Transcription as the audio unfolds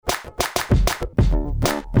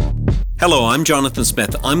Hello, I'm Jonathan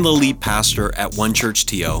Smith. I'm the lead pastor at One Church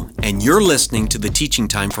TO, and you're listening to the teaching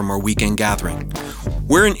time from our weekend gathering.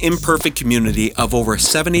 We're an imperfect community of over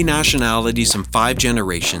 70 nationalities and 5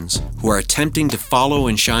 generations who are attempting to follow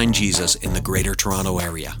and shine Jesus in the Greater Toronto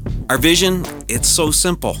Area. Our vision, it's so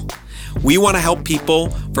simple. We want to help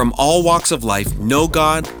people from all walks of life know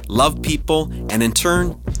God, love people, and in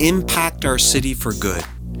turn, impact our city for good.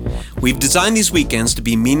 We've designed these weekends to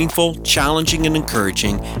be meaningful, challenging, and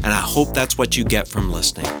encouraging, and I hope that's what you get from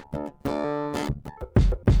listening.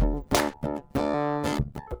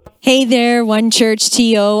 Hey there, One Church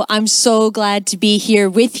TO. I'm so glad to be here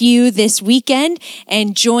with you this weekend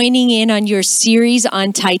and joining in on your series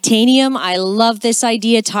on titanium. I love this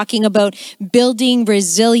idea, talking about building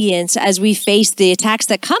resilience as we face the attacks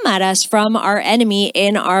that come at us from our enemy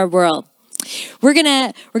in our world. We're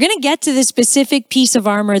gonna get to the specific piece of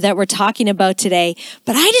armor that we're talking about today,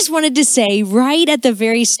 but I just wanted to say right at the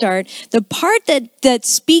very start, the part that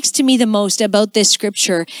speaks to me the most about this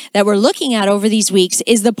scripture that we're looking at over these weeks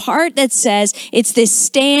is the part that says it's this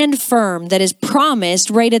stand firm that is promised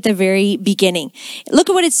right at the very beginning. Look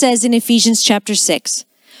at what it says in Ephesians chapter 6.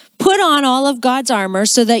 Put on all of God's armor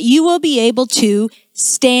so that you will be able to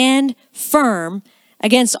stand firm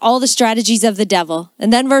against all the strategies of the devil.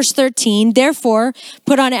 And then verse 13, therefore,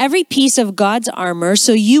 put on every piece of God's armor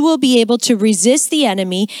so you will be able to resist the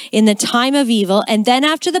enemy in the time of evil. And then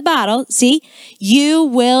after the battle, see, you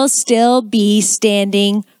will still be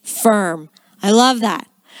standing firm. I love that.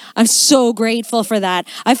 I'm so grateful for that.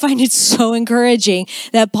 I find it so encouraging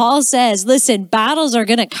that Paul says, listen, battles are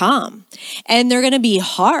going to come and they're going to be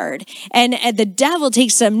hard. And the devil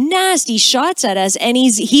takes some nasty shots at us and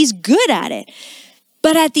he's good at it.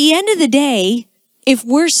 But at the end of the day, if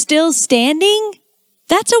we're still standing,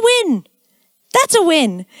 that's a win. That's a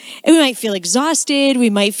win. And we might feel exhausted. We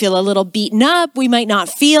might feel a little beaten up. We might not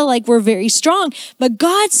feel like we're very strong. But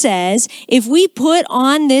God says, if we put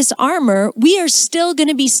on this armor, we are still going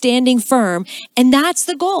to be standing firm. And that's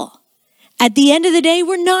the goal. At the end of the day,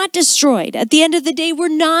 we're not destroyed. At the end of the day, we're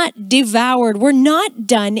not devoured. We're not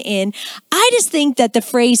done in. I just think that the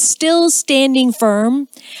phrase still standing firm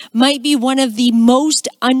might be one of the most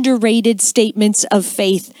underrated statements of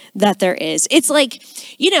faith that there is. It's like,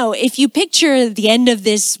 if you picture the end of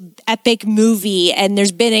this epic movie and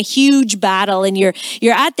there's been a huge battle and you're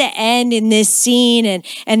at the end in this scene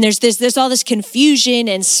and there's all this confusion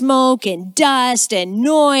and smoke and dust and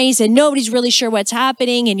noise and nobody's really sure what's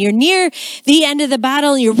happening and you're near the end of the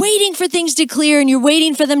battle and you're waiting for things to clear and you're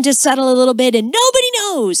waiting for them to settle a little bit and nobody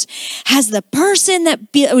knows. Has the person that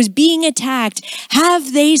was being attacked,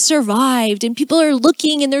 have they survived? And people are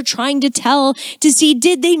looking and they're trying to tell to see,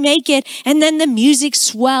 did they make it? And then the music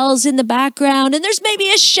swells in the background and there's maybe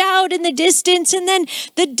a shout in the distance and then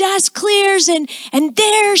the dust clears and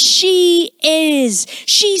there she is.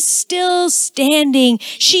 She's still standing.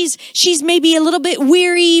 She's maybe a little bit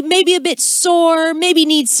weary, maybe a bit sore, maybe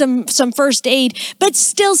needs some first aid, but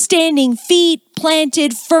still standing, feet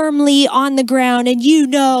planted firmly on the ground, and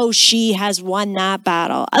she has won that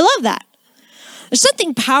battle. I love that. There's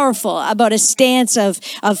something powerful about a stance of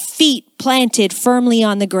feet planted firmly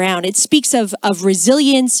on the ground. It speaks of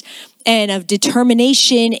resilience and of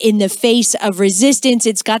determination in the face of resistance.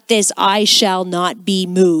 It's got this I shall not be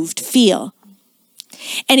moved feel.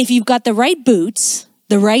 And if you've got the right boots,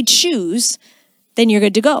 the right shoes, then you're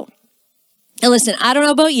good to go. And listen, I don't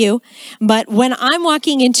know about you, but when I'm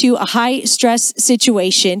walking into a high stress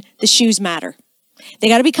situation, the shoes matter. They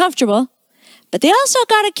got to be comfortable, but they also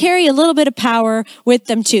got to carry a little bit of power with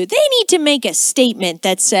them too. They need to make a statement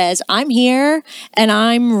that says, I'm here and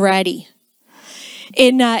I'm ready.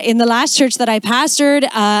 In the last church that I pastored,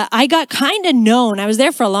 I got kind of known. I was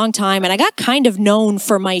there for a long time, and I got kind of known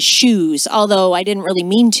for my shoes, although I didn't really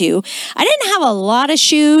mean to. I didn't have a lot of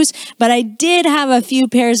shoes, but I did have a few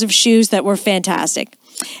pairs of shoes that were fantastic.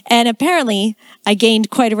 And apparently, I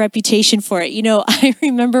gained quite a reputation for it. I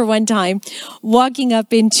remember one time walking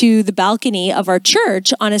up into the balcony of our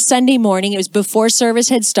church on a Sunday morning. It was before service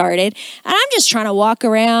had started. And I'm just trying to walk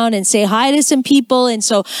around and say hi to some people. And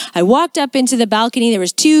so I walked up into the balcony. There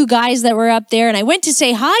was 2 guys that were up there. And I went to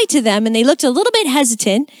say hi to them. And they looked a little bit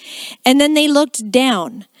hesitant. And then they looked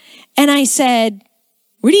down. And I said,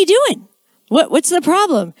 what are you doing? What's the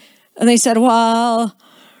problem? And they said, well,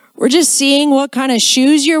 we're just seeing what kind of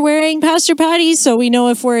shoes you're wearing, Pastor Patty, so we know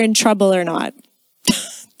if we're in trouble or not.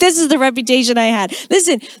 This is the reputation I had.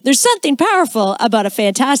 Listen, there's something powerful about a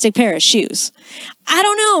fantastic pair of shoes. I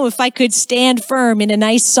don't know if I could stand firm in a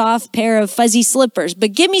nice soft pair of fuzzy slippers,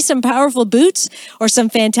 but give me some powerful boots or some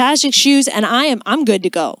fantastic shoes and I'm good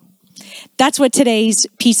to go. That's what today's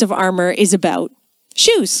piece of armor is about.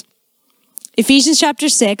 Shoes. Ephesians chapter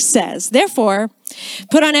 6 says, "Therefore,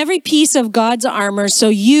 put on every piece of God's armor so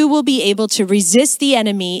you will be able to resist the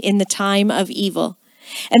enemy in the time of evil.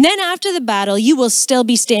 And then after the battle, you will still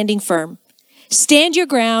be standing firm. Stand your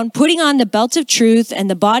ground, putting on the belt of truth and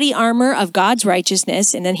the body armor of God's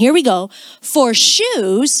righteousness." And then here we go. "For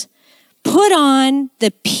shoes, put on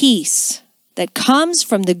the peace that comes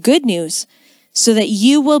from the good news so that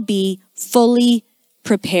you will be fully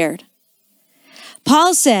prepared."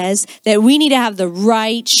 Paul says that we need to have the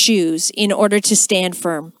right shoes in order to stand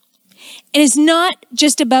firm. And it's not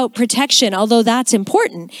just about protection, although that's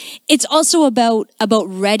important. It's also about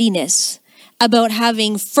readiness, about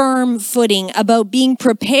having firm footing, about being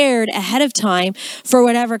prepared ahead of time for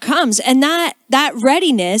whatever comes. And that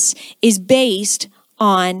readiness is based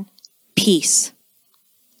on peace.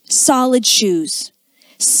 Solid shoes,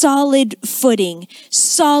 solid footing,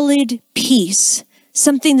 solid peace.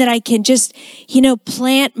 Something that I can just,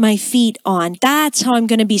 plant my feet on. That's how I'm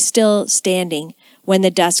going to be still standing when the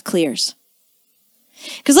dust clears.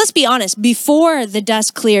 Because let's be honest, before the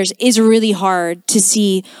dust clears, it's really hard to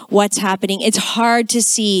see what's happening. It's hard to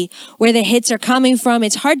see where the hits are coming from.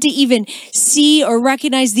 It's hard to even see or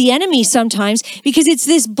recognize the enemy sometimes because it's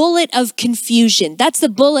this bullet of confusion. That's the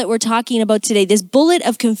bullet we're talking about today. This bullet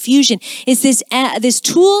of confusion is this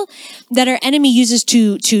tool that our enemy uses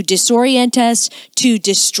to disorient us, to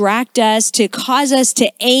distract us, to cause us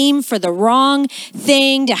to aim for the wrong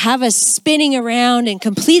thing, to have us spinning around and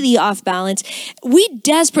completely off balance. We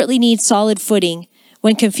desperately need solid footing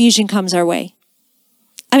when confusion comes our way.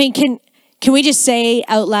 I mean, can we just say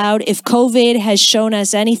out loud, if COVID has shown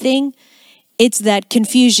us anything, it's that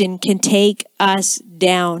confusion can take us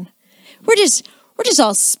down. We're just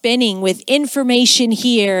all spinning with information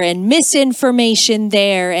here and misinformation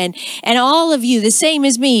there, and all of you, the same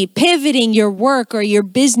as me, pivoting your work or your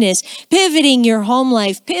business, pivoting your home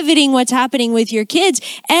life, pivoting what's happening with your kids.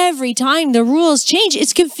 Every time the rules change,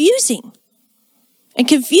 it's confusing. And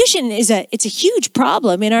confusion it's a huge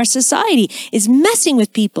problem in our society. It's messing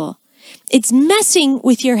with people. It's messing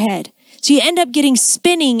with your head. So you end up getting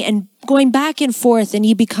spinning and going back and forth, and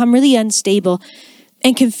you become really unstable.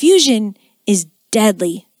 And confusion is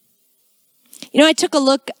deadly. I took a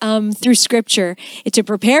look through scripture to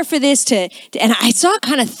prepare for this, and I saw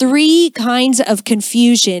kind of three kinds of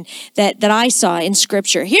confusion that I saw in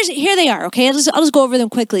scripture. Here they are, okay? I'll just go over them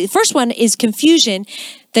quickly. The first one is confusion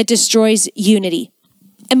that destroys unity.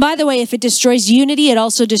 And by the way, if it destroys unity, it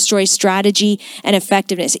also destroys strategy and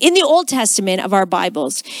effectiveness. In the Old Testament of our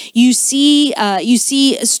Bibles, you see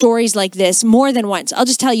stories like this more than once. I'll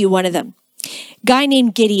just tell you one of them. Guy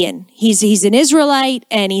named Gideon. He's an Israelite,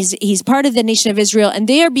 and he's part of the nation of Israel, and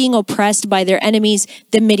they are being oppressed by their enemies,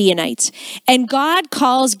 the Midianites. And God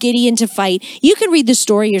calls Gideon to fight. You can read the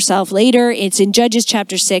story yourself later. It's in Judges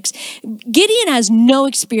chapter 6. Gideon has no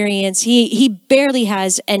experience. He barely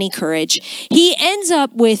has any courage. He ends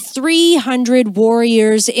up with 300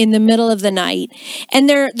 warriors in the middle of the night, and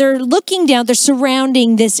they're looking down. They're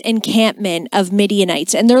surrounding this encampment of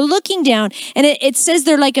Midianites, and they're looking down, and it says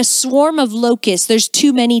they're like a swarm of locusts. There's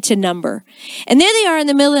too many to number. And there they are in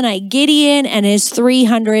the middle of the night, Gideon and his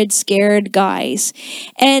 300 scared guys.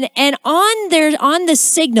 And on the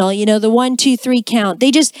signal, the 1, 2, 3 count, they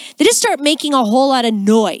just start making a whole lot of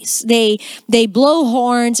noise. They blow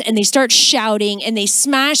horns and they start shouting and they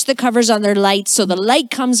smash the covers on their lights so the light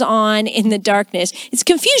comes on in the darkness. It's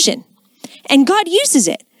confusion. And God uses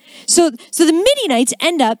it. So the Midianites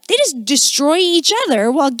end up, they just destroy each other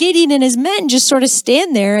while Gideon and his men just sort of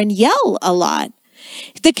stand there and yell a lot.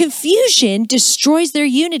 The confusion destroys their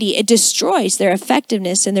unity. It destroys their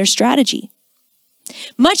effectiveness and their strategy.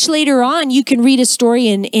 Much later on, you can read a story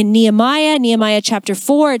in Nehemiah chapter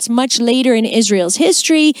 4. It's much later in Israel's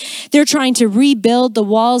history. They're trying to rebuild the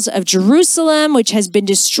walls of Jerusalem, which has been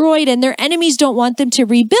destroyed, and their enemies don't want them to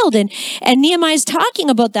rebuild. And Nehemiah is talking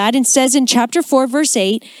about that and says in chapter 4, verse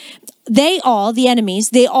 8, the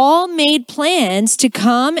enemies, they all made plans to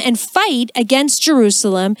come and fight against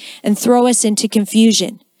Jerusalem and throw us into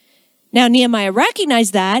confusion. Now, Nehemiah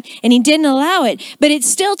recognized that, and he didn't allow it, but it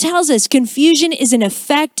still tells us confusion is an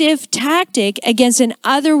effective tactic against an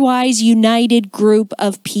otherwise united group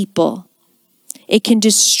of people. It can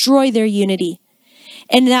destroy their unity,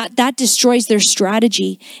 and that destroys their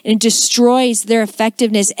strategy, and it destroys their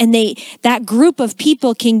effectiveness, and that group of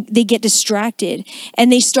people they get distracted,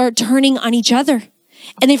 and they start turning on each other.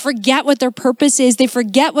 And they forget what their purpose is, they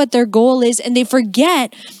forget what their goal is, and they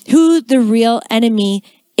forget who the real enemy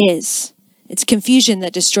is. It's confusion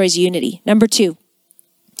that destroys unity. Number 2,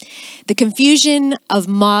 the confusion of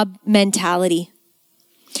mob mentality.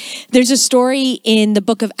 There's a story in the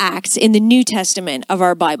book of Acts in the New Testament of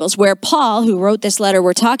our Bibles where Paul, who wrote this letter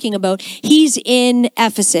we're talking about, he's in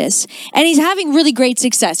Ephesus and he's having really great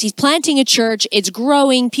success. He's planting a church. It's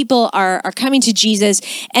growing. People are coming to Jesus.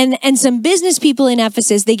 And some business people in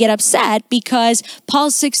Ephesus, they get upset because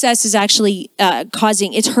Paul's success is actually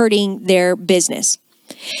it's hurting their business.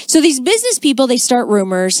 So these business people, they start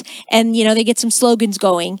rumors and, they get some slogans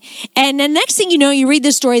going. And the next thing you know, you read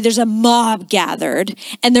the story, there's a mob gathered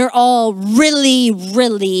and they're all really,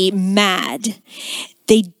 really mad.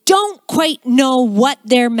 They don't quite know what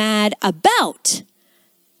they're mad about,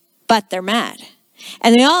 but they're mad.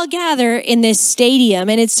 And they all gather in this stadium.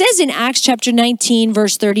 And it says in Acts chapter 19,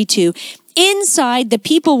 verse 32, inside, the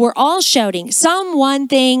people were all shouting, some one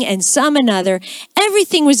thing and some another.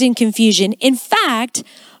 Everything was in confusion. In fact,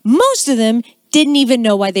 most of them didn't even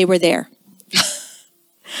know why they were there.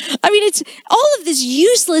 It's all of this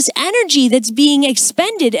useless energy that's being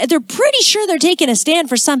expended. They're pretty sure they're taking a stand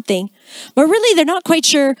for something, but really they're not quite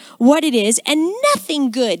sure what it is. And nothing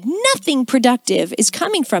good, nothing productive is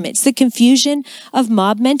coming from it. It's the confusion of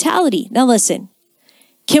mob mentality. Now listen.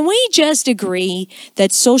 Can we just agree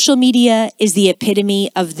that social media is the epitome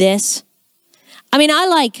of this?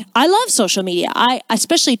 I love social media.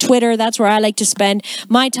 Especially Twitter, that's where I like to spend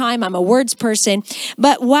my time. I'm a words person.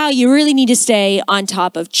 But wow, you really need to stay on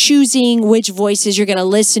top of choosing which voices you're going to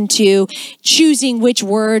listen to, choosing which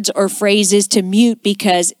words or phrases to mute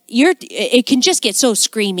because it can just get so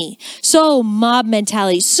screamy, so mob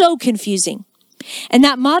mentality, so confusing. And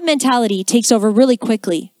that mob mentality takes over really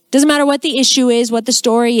quickly. Doesn't matter what the issue is, what the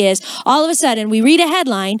story is. All of a sudden, we read a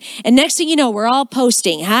headline, and next thing you know, we're all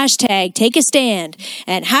posting hashtag take a stand,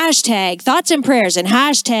 and hashtag thoughts and prayers, and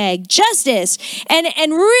hashtag justice.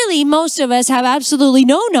 And really, most of us have absolutely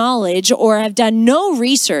no knowledge or have done no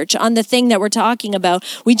research on the thing that we're talking about.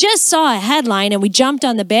 We just saw a headline, and we jumped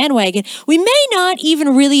on the bandwagon. We may not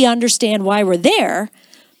even really understand why we're there,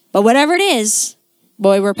 but whatever it is,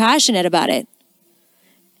 boy, we're passionate about it.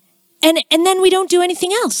 And then we don't do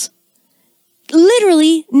anything else.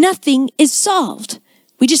 Literally nothing is solved.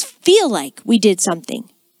 We just feel like we did something.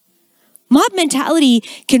 Mob mentality,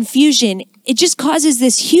 confusion, it just causes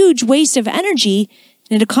this huge waste of energy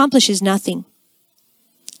and it accomplishes nothing.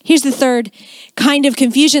 Here's the third kind of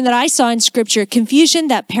confusion that I saw in Scripture, confusion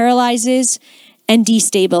that paralyzes and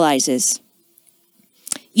destabilizes.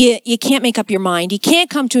 You can't make up your mind. You can't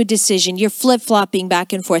come to a decision. You're flip-flopping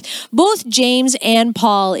back and forth. Both James and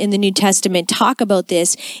Paul in the New Testament talk about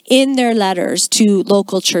this in their letters to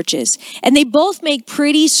local churches. And they both make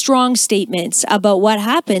pretty strong statements about what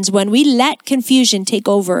happens when we let confusion take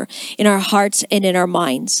over in our hearts and in our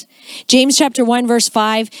minds. James chapter 1, verse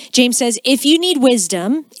 5, James says, if you need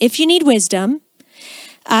wisdom,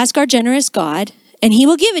 ask our generous God, and he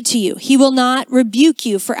will give it to you. He will not rebuke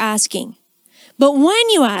you for asking. But when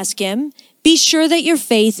you ask him, be sure that your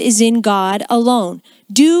faith is in God alone.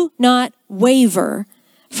 Do not waver,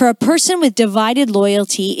 for a person with divided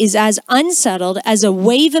loyalty is as unsettled as a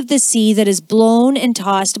wave of the sea that is blown and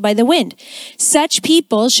tossed by the wind. Such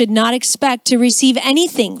people should not expect to receive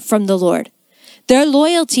anything from the Lord. Their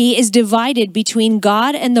loyalty is divided between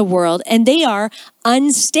God and the world, and they are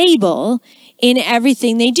unstable in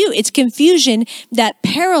everything they do. It's confusion that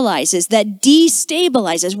paralyzes, that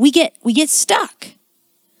destabilizes. We get stuck.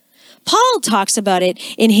 Paul talks about it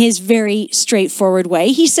in his very straightforward way.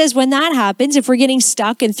 He says when that happens, if we're getting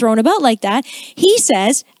stuck and thrown about like that, he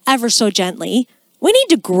says, ever so gently, we need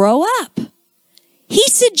to grow up. He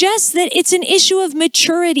suggests that it's an issue of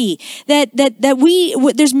maturity, that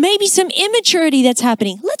there's maybe some immaturity that's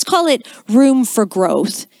happening. Let's call it room for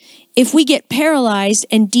growth. If we get paralyzed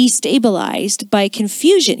and destabilized by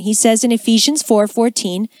confusion, he says in Ephesians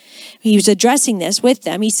 4:14, he was addressing this with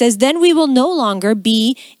them. He says, then we will no longer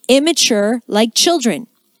be immature like children.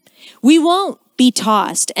 We won't be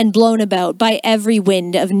tossed and blown about by every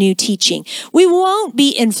wind of new teaching. We won't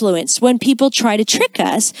be influenced when people try to trick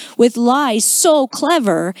us with lies so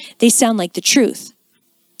clever they sound like the truth.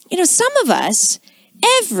 Some of us,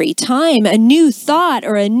 every time a new thought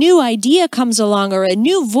or a new idea comes along or a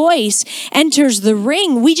new voice enters the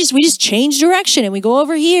ring, we just change direction and we go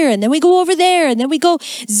over here and then we go over there and then we go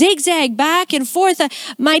zigzag back and forth.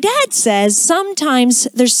 My dad says sometimes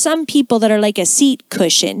there's some people that are like a seat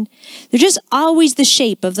cushion. They're just always the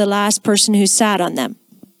shape of the last person who sat on them.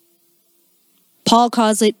 Paul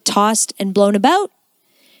calls it tossed and blown about.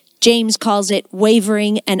 James calls it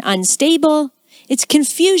wavering and unstable. It's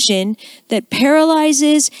confusion that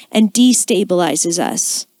paralyzes and destabilizes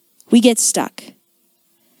us. We get stuck.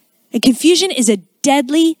 And confusion is a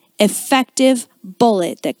deadly, effective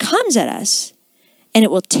bullet that comes at us, and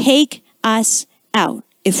it will take us out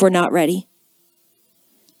if we're not ready.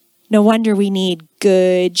 No wonder we need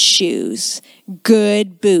good shoes,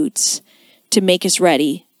 good boots to make us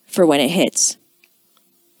ready for when it hits.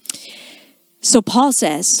 So Paul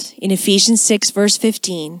says in Ephesians 6, verse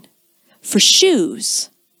 15, for shoes,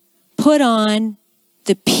 put on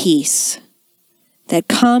the peace that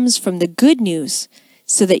comes from the good news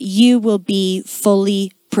so that you will be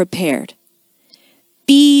fully prepared.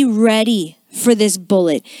 Be ready for this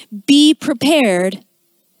bullet. Be prepared,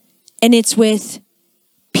 and it's with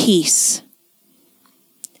peace.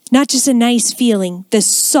 Not just a nice feeling, the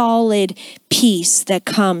solid peace that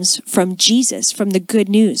comes from Jesus, from the good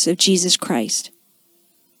news of Jesus Christ.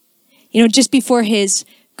 You know, just before his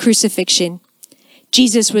crucifixion,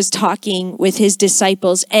 Jesus was talking with his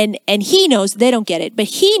disciples, and he knows, they don't get it, but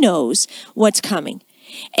he knows what's coming.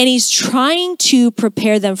 And he's trying to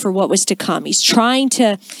prepare them for what was to come. He's trying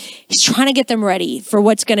to get them ready for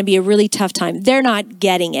what's going to be a really tough time. They're not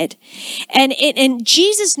getting it. And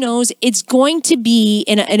Jesus knows it's going to be,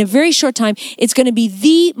 in a very short time, it's going to be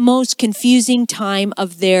the most confusing time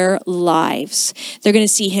of their lives. They're going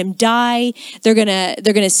to see him die. They're going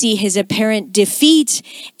to see his apparent defeat.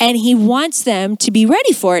 And he wants them to be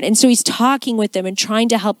ready for it. And so he's talking with them and trying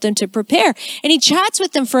to help them to prepare. And he chats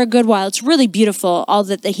with them for a good while. It's really beautiful, all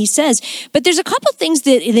that he says. But there's a couple things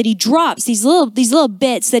that he drops, these little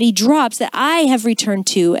bits that he drops that I have returned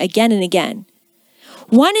to again and again.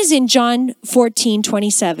 One is in John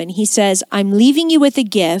 14:27. He says, I'm leaving you with a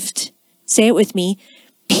gift, say it with me,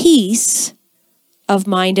 peace of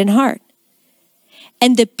mind and heart.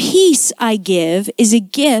 And the peace I give is a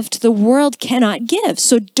gift the world cannot give.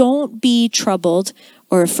 So don't be troubled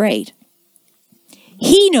or afraid.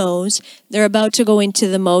 He knows they're about to go into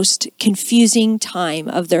the most confusing time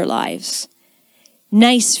of their lives.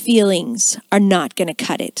 Nice feelings are not going to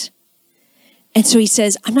cut it. And so he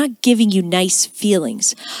says, I'm not giving you nice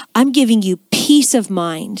feelings. I'm giving you peace of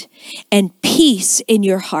mind and peace in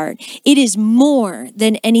your heart. It is more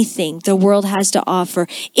than anything the world has to offer.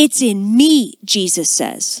 It's in me, Jesus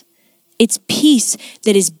says. It's peace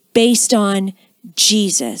that is based on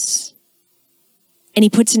Jesus. And he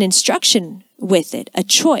puts an instruction with it, a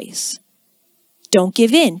choice. Don't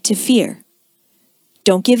give in to fear.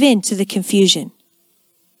 Don't give in to the confusion.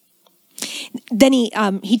 Then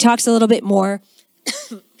he talks a little bit more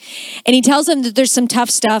and he tells them that there's some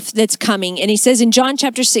tough stuff that's coming. And he says in John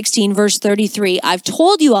chapter 16, verse 33, I've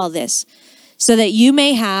told you all this so that you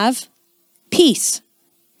may have peace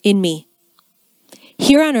in me.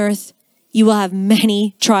 Here on earth, you will have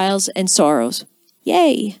many trials and sorrows.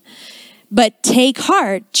 Yay. But take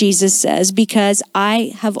heart, Jesus says, because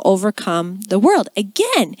I have overcome the world.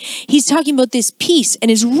 Again, he's talking about this peace and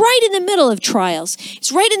is right in the middle of trials.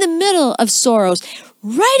 It's right in the middle of sorrows,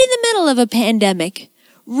 right in the middle of a pandemic,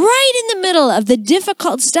 right in the middle of the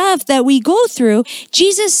difficult stuff that we go through.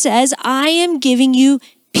 Jesus says, I am giving you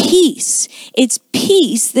peace. It's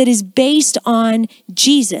peace that is based on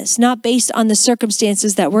Jesus, not based on the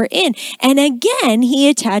circumstances that we're in. And again, he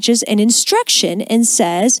attaches an instruction and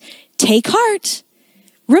says, take heart.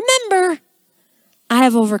 Remember, I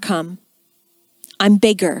have overcome. I'm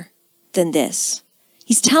bigger than this.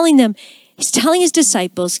 He's telling his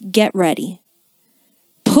disciples, get ready.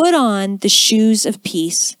 Put on the shoes of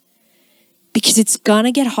peace because it's going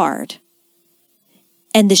to get hard.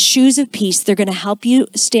 And the shoes of peace, they're going to help you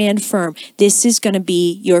stand firm. This is going to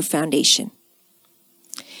be your foundation.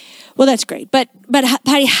 Well, that's great. But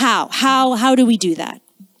Patty, how do we do that?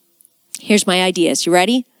 Here's my ideas. You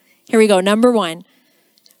ready? Here we go. Number 1,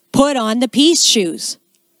 put on the peace shoes.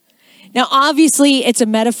 Now, obviously, it's a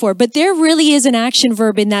metaphor, but there really is an action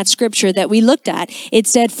verb in that scripture that we looked at. It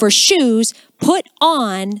said, for shoes, put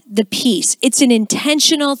on the peace. It's an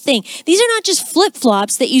intentional thing. These are not just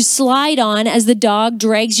flip-flops that you slide on as the dog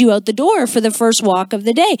drags you out the door for the first walk of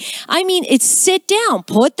the day. I mean, it's sit down,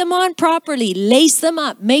 put them on properly, lace them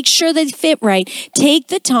up, make sure they fit right. Take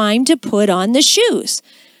the time to put on the shoes.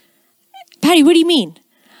 Patty, what do you mean?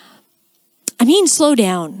 I mean, slow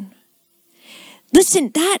down.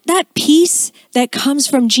 Listen, that peace that comes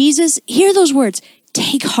from Jesus, hear those words,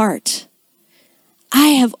 take heart. I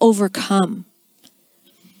have overcome.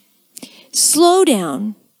 Slow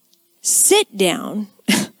down, sit down,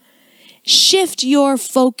 shift your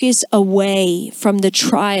focus away from the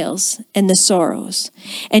trials and the sorrows,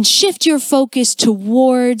 and shift your focus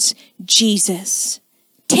towards Jesus.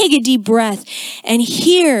 Take a deep breath and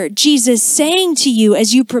hear Jesus saying to you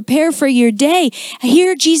as you prepare for your day.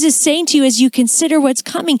 Hear Jesus saying to you as you consider what's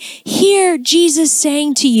coming. Hear Jesus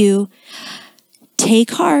saying to you,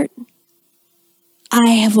 take heart.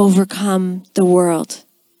 I have overcome the world.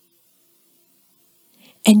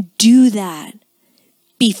 And do that.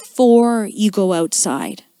 before you go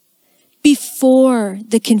outside. Before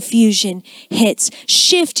the confusion hits,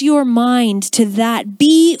 shift your mind to that.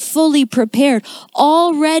 Be fully prepared,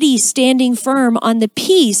 already standing firm on the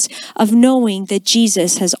peace of knowing that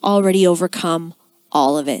Jesus has already overcome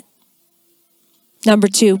all of it. Number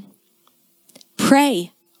 2,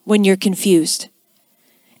 pray when you're confused.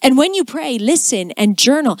 And when you pray, listen and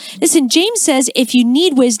journal. Listen, James says, if you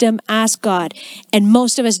need wisdom, ask God. And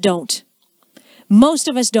most of us don't. Most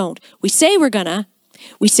of us don't. We say we're gonna.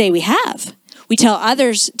 We say we have. We tell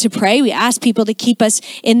others to pray. We ask people to keep us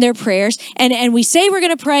in their prayers. And we say we're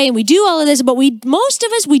going to pray and we do all of this, but most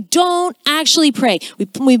of us, we don't actually pray.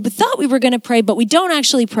 We thought we were going to pray, but we don't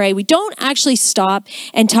actually pray. We don't actually stop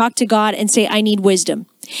and talk to God and say, I need wisdom.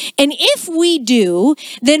 And if we do,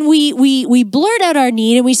 then we blurt out our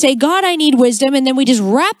need and we say, God, I need wisdom. And then we just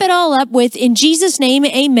wrap it all up with, in Jesus' name,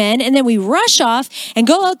 amen. And then we rush off and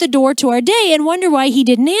go out the door to our day and wonder why he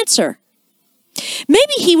didn't answer.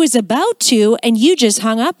 Maybe he was about to, and you just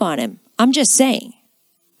hung up on him. I'm just saying.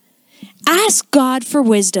 Ask God for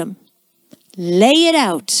wisdom. Lay it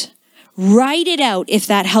out. Write it out if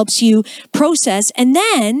that helps you process. And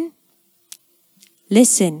then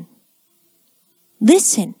listen.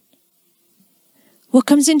 Listen. What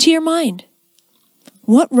comes into your mind?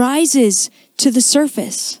 What rises to the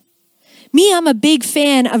surface? Me, I'm a big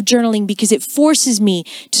fan of journaling because it forces me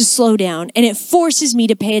to slow down and it forces me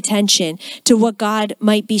to pay attention to what God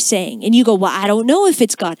might be saying. And you go, well, I don't know if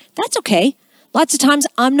it's God. That's okay. Lots of times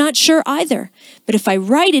I'm not sure either. But if I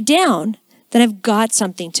write it down, then I've got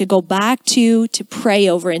something to go back to pray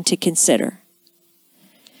over and to consider.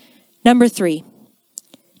 Number 3,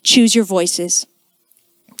 choose your voices.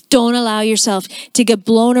 Don't allow yourself to get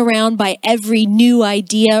blown around by every new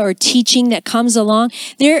idea or teaching that comes along.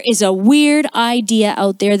 There is a weird idea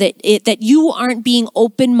out there that you aren't being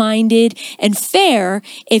open-minded and fair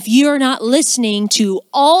if you're not listening to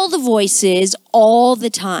all the voices all the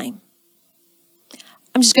time.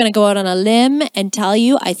 I'm just going to go out on a limb and tell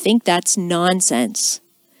you, I think that's nonsense.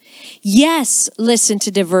 Yes, listen to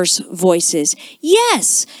diverse voices.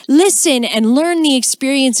 Yes, listen and learn the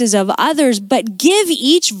experiences of others, but give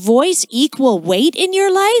each voice equal weight in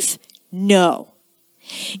your life? No.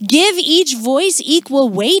 Give each voice equal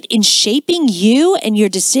weight in shaping you and your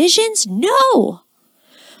decisions? No.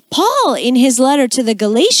 Paul, in his letter to the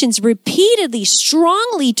Galatians, repeatedly,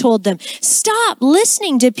 strongly told them, stop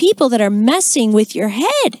listening to people that are messing with your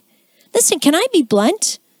head. Listen, can I be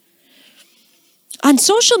blunt? On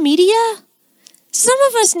social media, some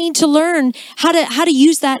of us need to learn how to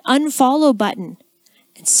use that unfollow button.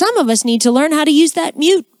 And some of us need to learn how to use that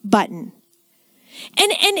mute button.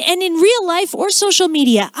 And in real life or social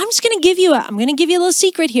media, I'm going to give you a little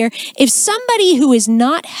secret here. If somebody who is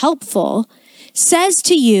not helpful says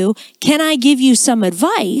to you, can I give you some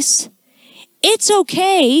advice? It's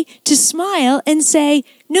okay to smile and say,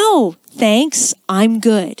 no, thanks, I'm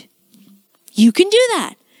good. You can do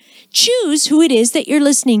that. Choose who it is that you're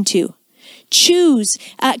listening to.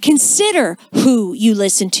 Consider who you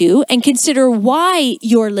listen to and consider why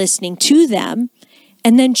you're listening to them,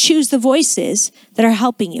 and then choose the voices that are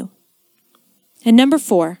helping you. And number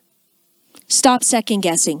 4, stop second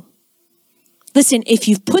guessing. Listen, if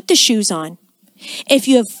you've put the shoes on, if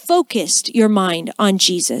you have focused your mind on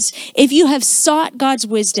Jesus, if you have sought God's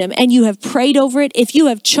wisdom and you have prayed over it, if you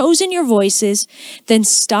have chosen your voices, then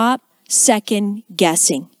stop second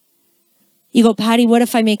guessing. You go, Patty, what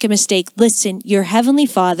if I make a mistake? Listen, your Heavenly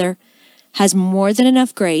Father has more than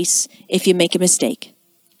enough grace if you make a mistake.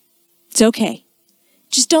 It's okay.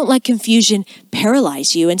 Just don't let confusion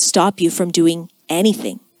paralyze you and stop you from doing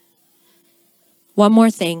anything. One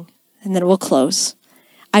more thing, and then we'll close.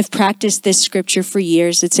 I've practiced this scripture for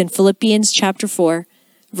years. It's in Philippians chapter 4,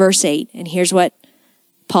 verse 8. And here's what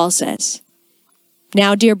Paul says.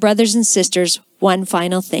 Now, dear brothers and sisters, one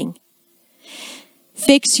final thing.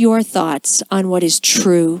 Fix your thoughts on what is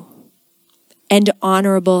true and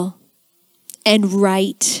honorable and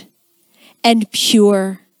right and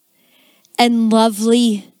pure and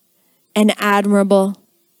lovely and admirable.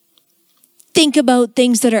 Think about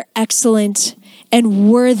things that are excellent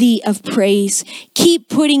and worthy of praise. Keep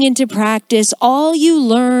putting into practice all you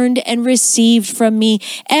learned and received from me,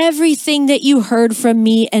 everything that you heard from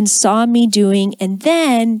me and saw me doing, and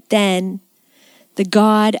then the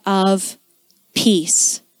God of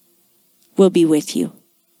peace will be with you.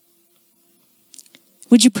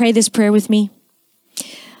 Would you pray this prayer with me?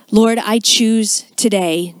 Lord, I choose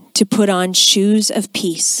today to put on shoes of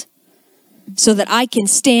peace so that I can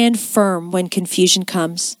stand firm when confusion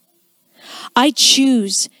comes. I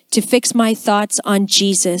choose to fix my thoughts on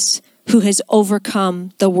Jesus, who has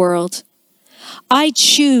overcome the world. I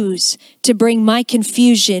choose to bring my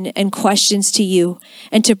confusion and questions to you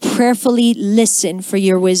and to prayerfully listen for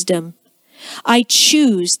your wisdom. I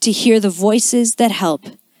choose to hear the voices that help,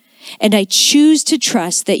 and I choose to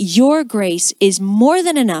trust that your grace is more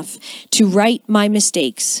than enough to right my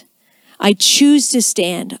mistakes. I choose to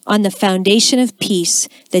stand on the foundation of peace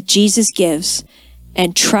that Jesus gives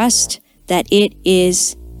and trust that it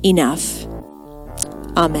is enough.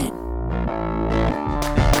 Amen.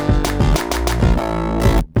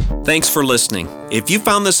 Thanks for listening. If you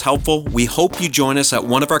found this helpful, we hope you join us at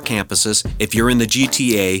one of our campuses if you're in the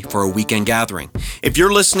GTA for a weekend gathering. If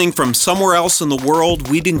you're listening from somewhere else in the world,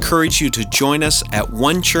 we'd encourage you to join us at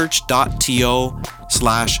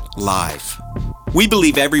onechurch.to/live. We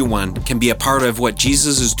believe everyone can be a part of what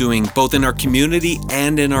Jesus is doing both in our community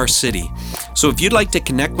and in our city. So if you'd like to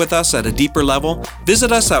connect with us at a deeper level,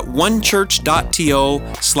 visit us at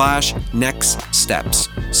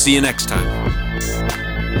onechurch.to/nextsteps. See you next time.